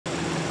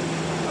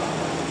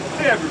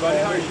Hey everybody,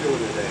 how are you doing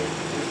today?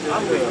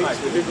 I'm Beige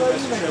with Hubert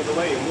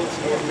Chevrolet in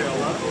Wilson, North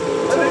Carolina.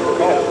 Today what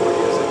we have for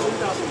you is a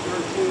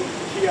 2013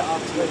 Kia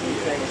Optima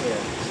Beige.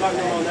 Stock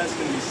number on that's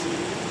going to be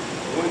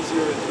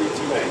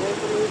C1032A.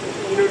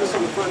 You notice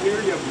on the front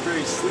here you have a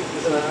very sleek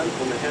design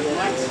on the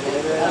headlights,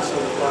 also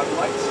the fog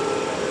lights.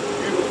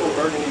 Beautiful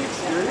burgundy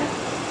exterior.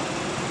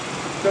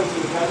 Comes to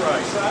the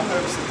passenger side,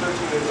 notice the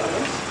 13-inch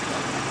items.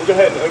 We'll go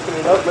ahead and open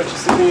it up, let you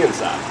see the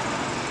inside.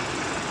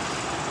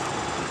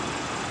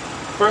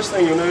 First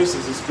thing you'll notice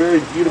is this very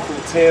beautiful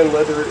tan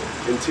leather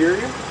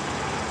interior.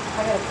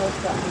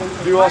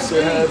 You do also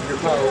have your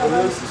power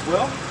windows as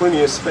well.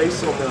 Plenty of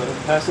space on the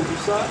passenger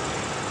side.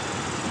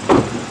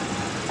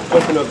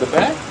 Open up the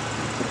back.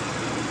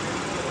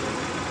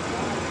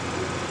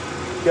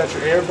 Got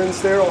your air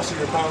vents there, also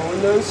your power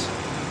windows.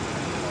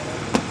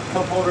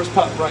 Cup holders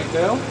pop right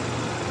down.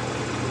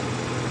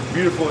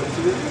 Beautiful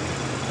interior.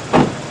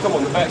 Come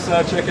on the back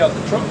side, check out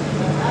the trunk.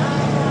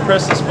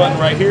 Press this button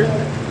right here.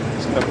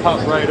 It's going to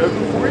pop right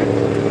open for you.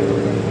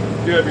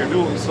 You have your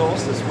dual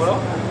exhaust as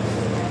well.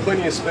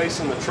 Plenty of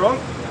space in the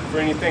trunk for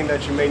anything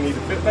that you may need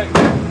to fit back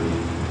there.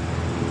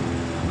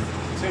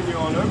 Continue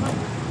on over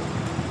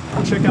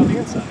and check out the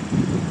inside.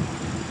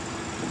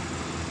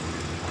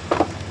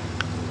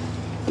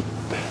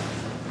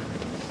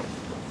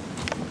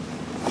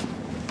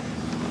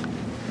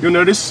 You'll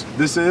notice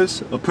this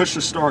is a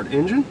push-to-start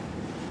engine.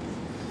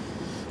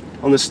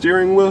 On the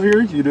steering wheel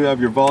here, you do have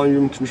your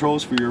volume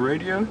controls for your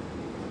radio.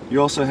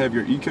 You also have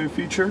your eco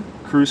feature,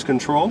 cruise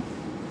control.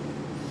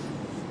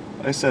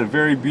 Like I said, a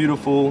very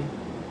beautiful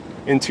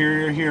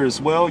interior here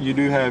as well. You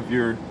do have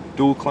your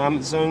dual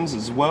climate zones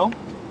as well.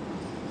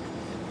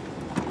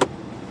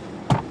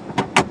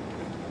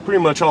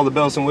 Pretty much all the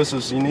bells and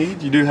whistles you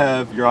need. You do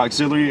have your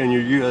auxiliary and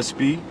your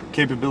USB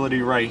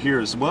capability right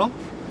here as well.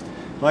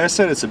 Like I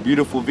said, it's a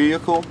beautiful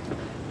vehicle.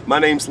 My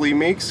name's Lee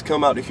Meeks.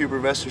 Come out to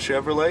Hubert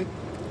Chevrolet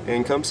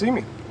and come see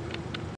me.